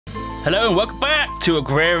Hello and welcome back to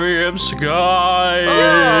Agrarian, guys.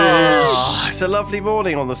 Oh, it's a lovely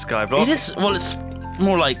morning on the Skyblock. It is. Well, it's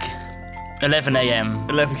more like 11 a.m.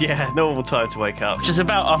 11, yeah, normal time to wake up. Which is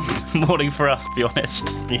about morning for us, to be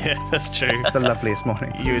honest. Yeah, that's true. It's the loveliest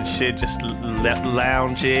morning. You and Sjin just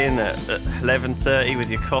lounge in at 11:30 with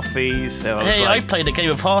your coffees. I played a game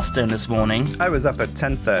of Hearthstone this morning. I was up at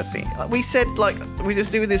 10:30. We said, like, we were just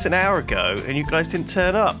doing this an hour ago, and you guys didn't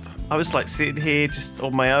turn up. I was like sitting here just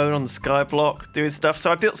on my own on the Skyblock doing stuff. So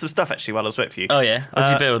I built some stuff actually while I was waiting for you. Oh yeah, what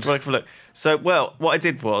did you build? Right, look. So what I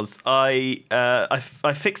did was I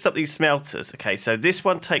fixed up these smelters. Okay, so this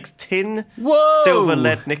one takes tin, silver,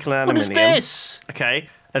 lead, nickel, and aluminium. What is this? Okay,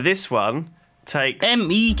 and this one takes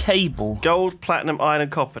ME cable, gold, platinum, iron, and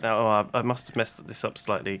copper. Now I must have messed this up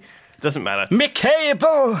slightly. Doesn't matter. Me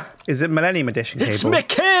cable. Is it Millennium Edition cable? It's me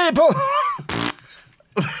cable.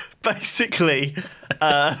 Basically,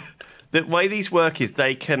 the way these work is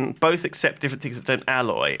they can both accept different things that don't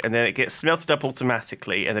alloy, and then it gets smelted up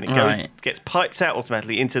automatically, and then it gets piped out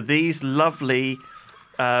automatically into these lovely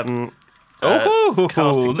casting basins. Look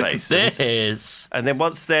at this. And then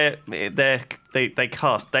once they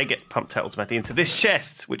cast, they get pumped out automatically into this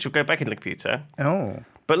chest, which will go back in the computer. Oh.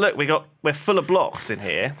 But look, we're full of blocks in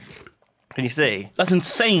here. Can you see? That's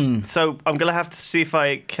insane. So I'm gonna have to see if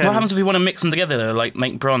I can. What happens if we want to mix them together, though, like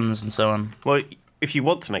make bronze and so on? Well, if you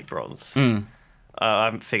want to make bronze, I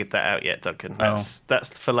haven't figured that out yet, Duncan.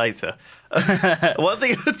 That's for later. One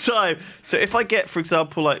thing at a time. So if I get, for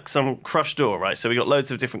example, like some crushed ore, right? So we got loads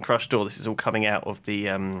of different crushed ore. This is all coming out of the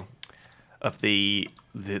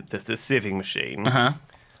sieving machine.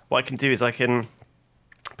 What I can do is I can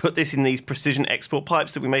put this in these precision export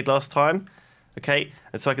pipes that we made last time. Okay,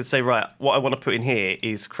 and so I can say, right, what I want to put in here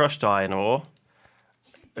is crushed iron ore,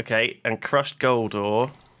 okay, and crushed gold ore,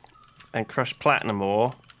 and crushed platinum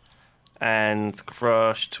ore, and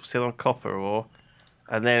crushed copper ore,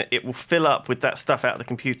 and then it will fill up with that stuff out of the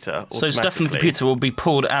computer automatically. So stuff from the computer will be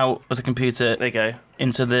pulled out of the computer. There you go.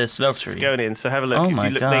 Into the smeltery. It's going in. So have a look. Oh if my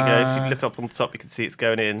you look, God. there you go. If you look up on the top, you can see it's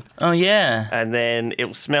going in. Oh yeah. And then it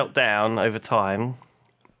will smelt down over time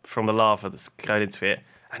from the lava that's going into it,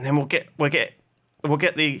 and then we'll get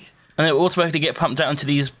the. And it will automatically get pumped out into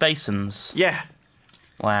these basins. Yeah.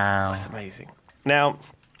 Wow. That's amazing. Now,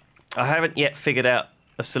 I haven't yet figured out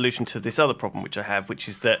a solution to this other problem which I have, which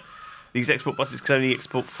is that these export buses can only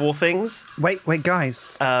export 4 things. Wait,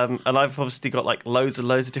 guys. And I've obviously got like loads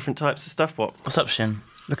of different types of stuff. What's up, Sjin?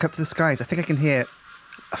 Look up to the skies. I think I can hear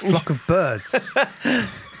a flock of birds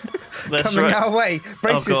That's coming right. our way.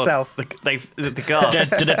 Brace yourself. The ghast. They've been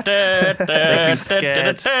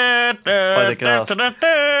scared by the ghast.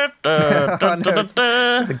 Oh, no, it's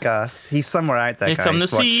the ghast. He's somewhere out there, Here guys, come the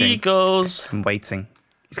watching seagulls. and waiting.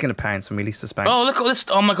 He's going to pounce when we least suspect. Oh, look at this.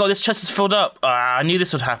 Oh my God, this chest is filled up. I knew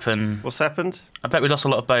this would happen. What's happened? I bet we lost a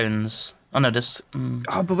lot of bones. Oh no, this.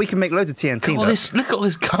 Oh, but we can make loads of TNT. Look at all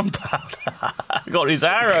this gunpowder. Got all these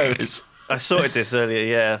arrows. I sorted this earlier,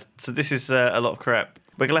 yeah. So this is a lot of crap.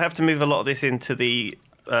 We're going to have to move a lot of this into the...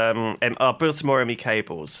 I'll build some more ME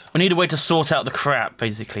cables. We need a way to sort out the crap,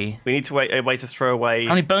 basically. We need a way to throw away...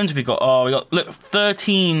 How many bones have we got? Oh, we got, look,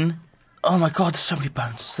 13. Oh my God, there's so many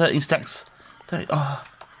bones. 13 stacks. 30, oh.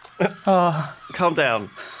 Calm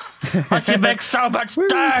down. I can make so much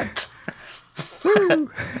dirt.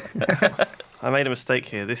 I made a mistake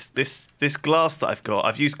here. This glass that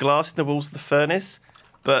I've used glass in the walls of the furnace,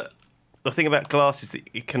 but the thing about glass is that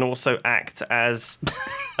it can also act as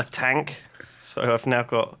a tank. So I've now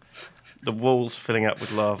got the walls filling up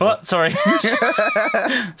with lava. What? Sorry.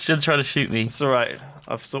 Should try to shoot me. It's all right.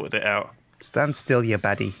 I've sorted it out. Stand still, you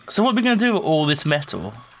baddie. So what are we going to do with all this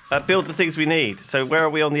metal? Build the things we need. So where are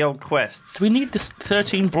we on the old quests? Do we need this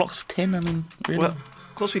 13 blocks of tin? I mean, really? Well,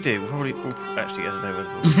 of course we do. Actually, I don't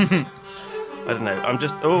know. I don't know. I'm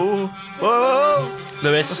just... Oh!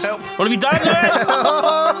 Lewis. Help. What have you done, Lewis?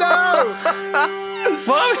 Oh, no!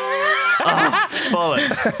 What? Oh,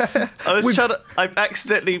 bollocks. I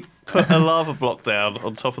accidentally put a lava block down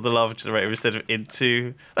on top of the lava generator instead of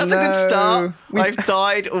into... That's a good start. I've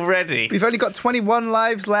died already. We've only got 21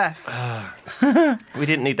 lives left. We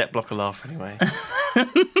didn't need that block of lava anyway.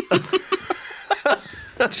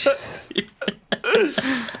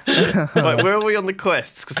 Right, where are we on the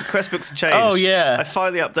quests? Because the quest books have changed. Oh, yeah. I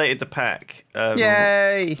finally updated the pack.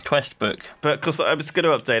 Yay! Quest book. But because I was going to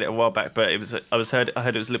update it a while back, but I heard it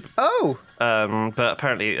was a little bit... Oh! But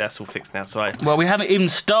apparently that's all fixed now, so Well, we haven't even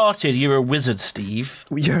started. You're a wizard, Steve.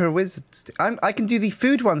 You're a wizard. I can do the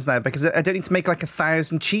food ones now because I don't need to make like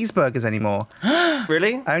 1,000 cheeseburgers anymore.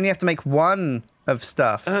 Really? I only have to make one of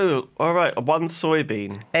stuff. Oh, all right. One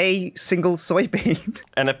soybean. A single soybean.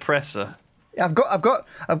 And a presser. I've got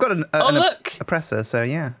look! a presser, so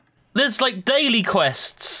yeah. There's like daily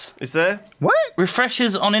quests. Is there? What?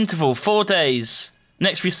 Refreshes on interval, 4 days.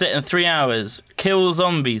 Next reset in 3 hours. Kill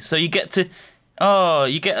zombies. So you get to... Oh,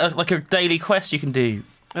 you get like a daily quest you can do.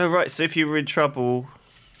 Oh, right. So if you were in trouble,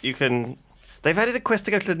 you can... They've added a quest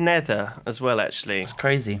to go to the Nether as well, actually. It's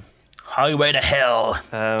crazy. Highway to hell.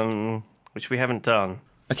 Which we haven't done.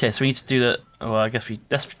 Okay, so we need to do that. Well, I guess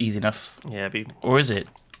that's easy enough. Yeah, Or is it?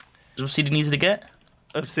 Is obsidian easy to get?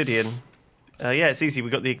 Obsidian. Yeah, it's easy. We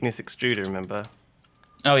got the igneous extruder, remember?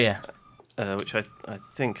 Oh, yeah. Which I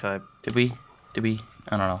think I... Did we?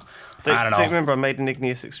 I don't know. I don't Do know. you remember I made an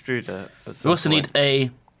igneous extruder at some We also point? need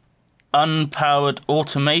a unpowered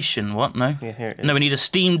automation. What? No? Yeah, here it is. No, we need a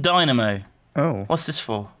steam dynamo. Oh. What's this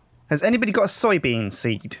for? Has anybody got a soybean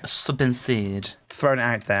seed? A stubborn seed. Thrown it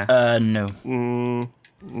out there. No.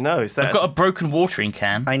 No, is that... I've got a broken watering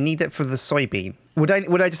can. I need it for the soybean. Would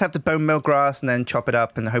I just have to bone mill grass and then chop it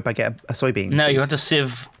up and hope I get a soybean No, seed? you have to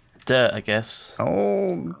sieve dirt, I guess.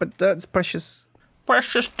 Oh, but dirt's precious.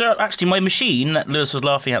 Precious dirt. Actually, my machine that Lewis was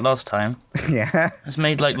laughing at last time Yeah. has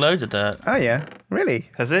made like loads of dirt. Oh, yeah. Really?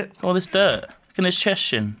 Has it? All this dirt. Look at this chest,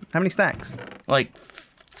 Sjin. How many stacks? Like,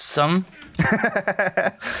 some.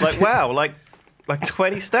 Like, wow, like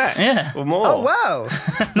 20 stacks? Yeah. Or more? Oh, wow.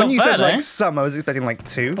 When you said bad, like eh? some, I was expecting like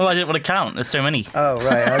 2. Well, I didn't want to count. There's so many. Oh,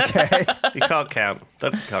 right. Okay. You can't count.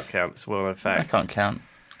 Duncan can't count. It's a well-known I fact. can't count.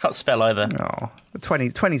 Can't spell either. Oh,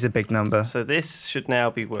 20's a big number. So this should now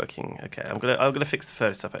be working. Okay, I'm gonna fix the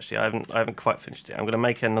furnace up. Actually, I haven't quite finished it. I'm gonna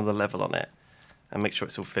make another level on it and make sure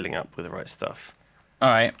it's all filling up with the right stuff. All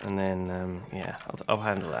right. And then yeah, I'll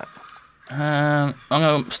handle that. I'm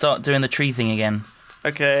going to start doing the tree thing again.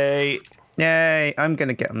 Okay. Yay, I'm going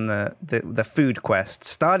to get on the food quest,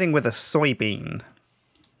 starting with a soybean.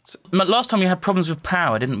 Last time we had problems with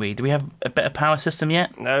power, didn't we? Do we have a better power system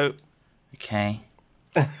yet? No. Okay.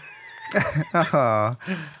 Oh,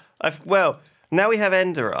 Well, now we have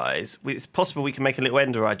ender eyes. It's possible we can make a little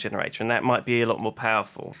ender eye generator, and that might be a lot more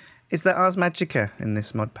powerful. is there Ars Magica in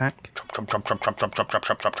this mod pack? Chop, chop, chop, chop, chop, chop, chop,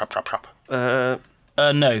 chop, chop, chop, chop, chop. No.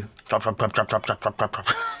 Chop, chop, chop, chop, chop, chop, chop, chop, chop.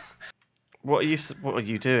 What are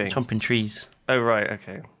you doing? Chomping trees. Oh right,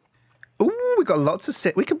 okay. Ooh, we got lots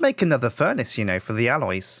of we could make another furnace, for the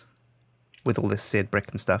alloys. With all this seared brick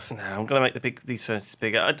and stuff. No, I'm gonna make these furnaces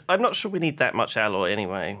bigger. I'm not sure we need that much alloy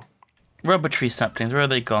anyway. Rubber tree saplings, where are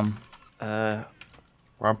they gone? Rubber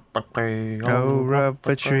tree. Oh,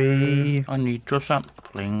 rubber tree. I need your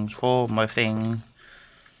saplings for my thing.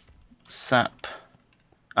 Sap.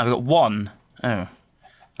 I've got 1. Oh,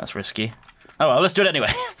 that's risky. Oh well, let's do it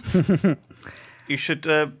anyway. You should.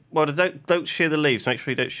 Well, don't shear the leaves. Make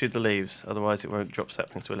sure you don't shear the leaves, otherwise it won't drop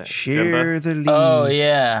saplings, will it? Shear the leaves. Oh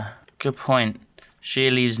yeah, good point.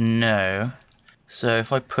 Shear leaves, no. So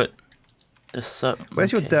if I put this up.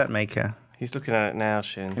 Where's your dirt maker? He's looking at it now,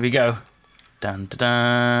 Sjin. Here we go. Dun dun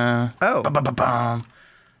dun. Oh, Ba-ba-ba-bam.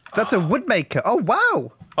 that's a wood maker. Oh,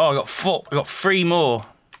 wow. Oh, I got 4. I got 3 more.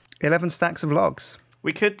 11 stacks of logs.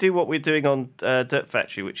 We could do what we're doing on Dirt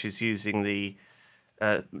Factory, which is using a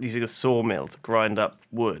sawmill to grind up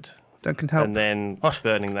wood Duncan, help. and then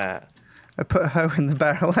burning that. I put a hoe in the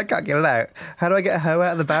barrel. I can't get it out. How do I get a hoe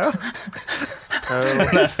out of the barrel?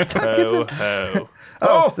 Ho.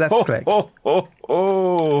 Oh, left click. Oh, oh,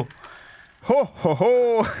 oh. Ho, ho,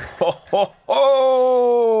 ho. Ho, ho,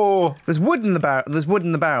 ho. There's wood in the barrel. There's wood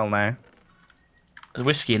in the barrel now. There's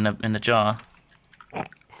whiskey in the jar.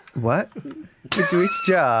 What? Into each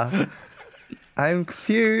jar. I'm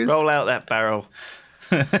confused. Roll out that barrel.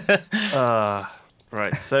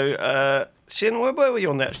 Right. So, Sjin, where were you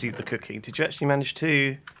on the cooking? Did you actually manage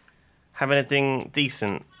to have anything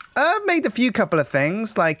decent? I made a few couple of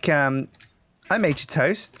things, like I made you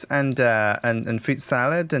toast and fruit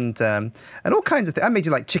salad and all kinds of things. I made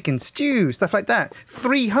you like chicken stew, stuff like that.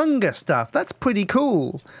 3 hunger stuff. That's pretty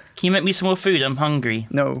cool. Can you make me some more food? I'm hungry.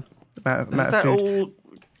 No, amount Is of that food. all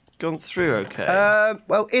gone through okay?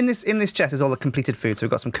 Well, in this chest is all the completed food. So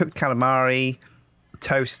we've got some cooked calamari,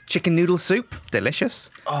 toast, chicken noodle soup,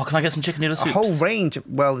 delicious. Oh, can I get some chicken noodle soup? A whole range.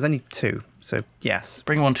 Well, there's only 2, so yes.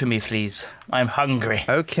 Bring one to me, please. I'm hungry.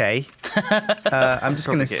 Okay. I'm just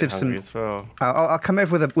going to Getting sieve some. hungry as well. I'll come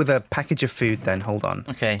over with a package of food then. Hold on.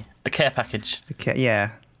 Okay, a care package. Okay.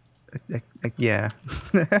 Yeah. Yeah.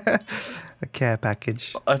 A care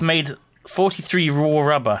package. I've made 43 raw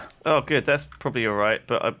rubber. Oh, good. That's probably all right.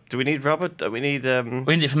 But do we need rubber? Do we need?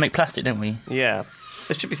 We need it to make plastic, don't we? Yeah.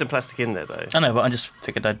 There should be some plastic in there, though. I know, but I just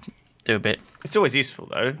figured I'd do a bit. It's always useful,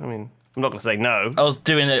 though. I mean, I'm not going to say no. I was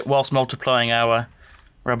doing it whilst multiplying our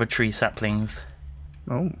rubber tree saplings.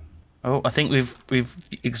 Oh. Oh, I think we've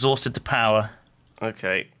exhausted the power.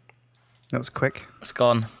 Okay. That was quick. It's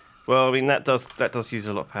gone. Well, I mean that does use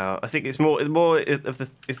a lot of power. I think it's more of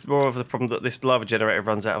the problem that this lava generator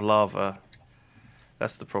runs out of lava.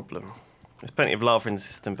 That's the problem. There's plenty of lava in the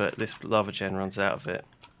system, but this lava gen runs out of it.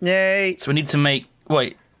 Yay! So we need to make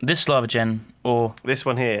this lava gen or this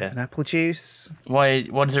one here. An apple juice. Why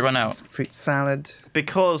does it run out? Some fruit salad.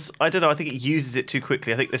 Because I don't know. I think it uses it too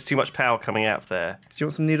quickly. I think there's too much power coming out of there. Do you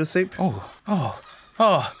want some noodle soup? Oh.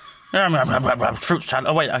 Fruit salad.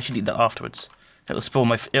 Oh wait, I should eat that afterwards. It'll spoil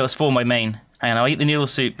my main. Hang on, I'll eat the noodle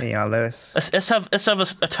soup. Here you are, Lewis. Let's have a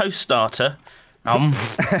toast starter.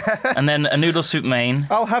 And then a noodle soup main.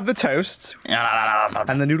 I'll have the toast.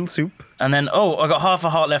 And the noodle soup. And then, I got half a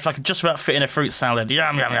heart left. I could just about fit in a fruit salad.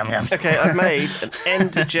 Yum, yum, yum, yum. Okay, I've made an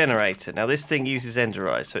ender generator. Now, this thing uses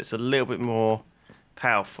ender eyes, so it's a little bit more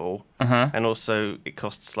powerful. And also, it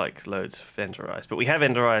costs, like, loads of ender eyes. But we have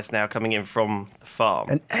ender eyes now coming in from the farm.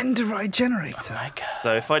 An ender eye generator. Oh my God.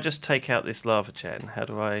 So if I just take out this lava gen, how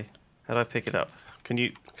do I pick it up? Can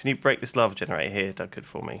you break this lava generator here, Duncan,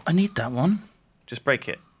 for me? I need that one. Just break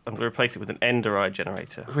it. I'm going to replace it with an ender eye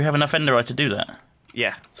generator. Do we have enough ender eye to do that?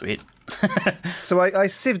 Yeah. Sweet. So I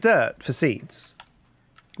sieve dirt for seeds.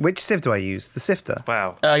 Which sieve do I use? The sifter?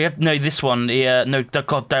 Wow. This one. Yeah, no,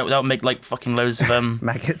 God, that'll make like fucking loads of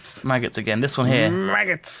Maggots. maggots again. This one here.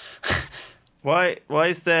 Maggots. Why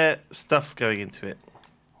is there stuff going into it?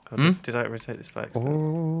 Did I rotate this back?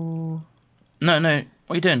 Oh. No. What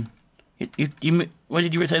are you doing? You why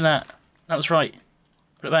did you rotate that? That was right.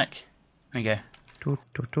 Put it back. There you go.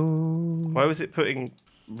 Why was it putting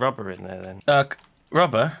rubber in there then?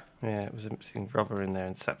 Rubber? Yeah, it was putting rubber in there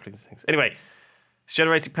and saplings and things. Anyway, it's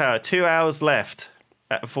generating power. 2 hours left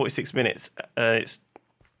at 46 minutes. It's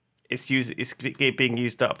being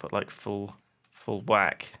used up at like full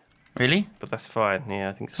whack. Really? But that's fine. Yeah,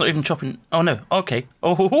 I think It's so. not even chopping. Oh no. Okay.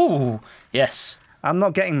 Oh, yes. I'm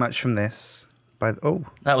not getting much from this.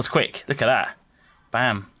 That was quick. Look at that.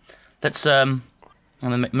 Bam. Let's I'm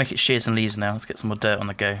gonna make it shears and leaves now. Let's get some more dirt on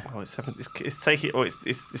the go. Oh, it's taking. Oh,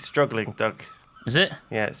 it's struggling, Doug. Is it?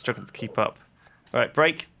 Yeah, it's struggling to keep up. All right,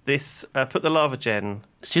 break this. Put the lava gen.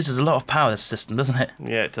 It uses a lot of power, this system, doesn't it?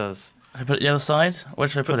 Yeah, it does. Should I put it the other side? Where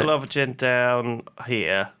should I put Put it? the lava gen down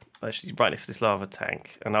here. Actually, right next to this lava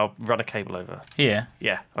tank, and I'll run a cable over. Here.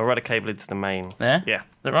 Yeah, I'll run a cable into the main. There? Yeah.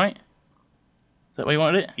 Is that right? Is that where you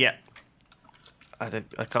wanted it? Yeah.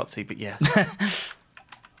 I can't see, but yeah.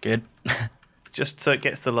 Good. Just so it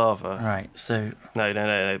gets the lava. Right, so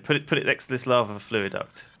No. Put it next to this lava fluid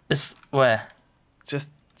duct. this where?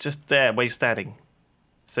 Just there where you're standing.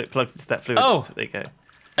 So it plugs into that fluid Oh. duct. There you go.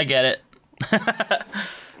 I get it.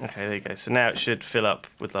 Okay, there you go. So now it should fill up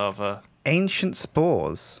with lava. Ancient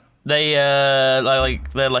spores. They they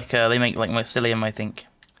make like mycelium, I think.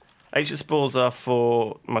 Ancient spores are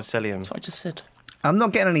for mycelium. That's what I just said. I'm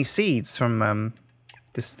not getting any seeds from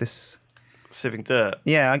this. Sieving dirt.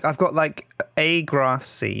 Yeah, I've got like a grass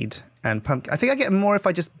seed and pumpkin. I think I get more if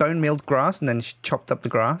I just bone mealed grass and then chopped up the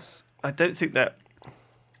grass. I don't think that.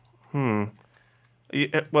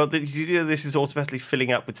 Well, did you know this is automatically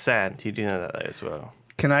filling up with sand? You do know that though as well.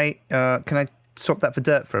 Can I swap that for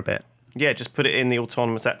dirt for a bit? Yeah, just put it in the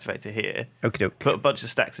autonomous activator here. Okie doke. Put a bunch of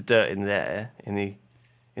stacks of dirt in there in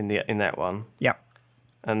that one, Yeah.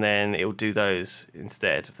 and then it'll do those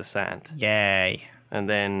instead of the sand. Yay. And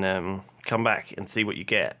then come back and see what you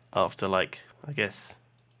get after I guess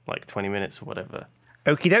 20 minutes or whatever.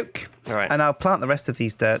 Okie doke. All right. And I'll plant the rest of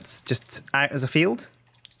these dirts just out as a field.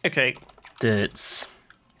 Okay. Dirts.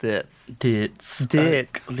 Dirts.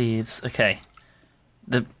 Leaves. Okay.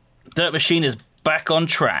 The dirt machine is back on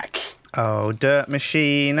track. Oh, dirt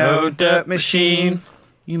machine. Oh, dirt machine.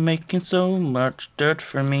 You making so much dirt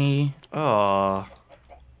for me. Oh,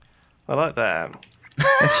 I like that.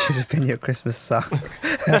 That should have been your Christmas song.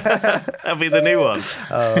 That'll be the new one.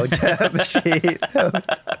 Oh, dirt machine. Oh,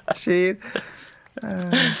 dirt machine.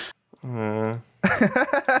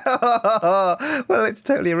 Well, it's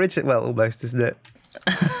totally original. Well, almost, isn't it?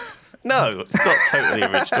 No, it's not totally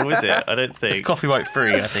original, is it? I don't think. It's copyright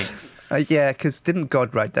free, I think. Yeah, because didn't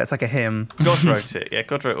God write that? It's like a hymn. God wrote it. Yeah,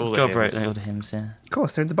 God wrote all the God hymns. wrote all the hymns, yeah. Of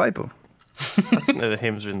course, they're in the Bible. I didn't know the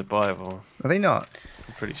hymns were in the Bible. Are they not?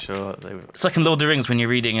 I'm pretty sure they were. It's like in Lord of the Rings when you're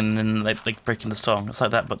reading and then like breaking the song. It's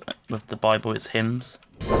like that, but with the Bible, it's hymns.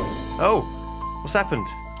 Oh, what's happened?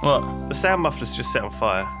 What? The sound muffler's just set on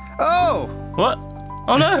fire. Oh! What?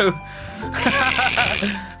 Oh no!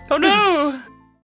 Oh no!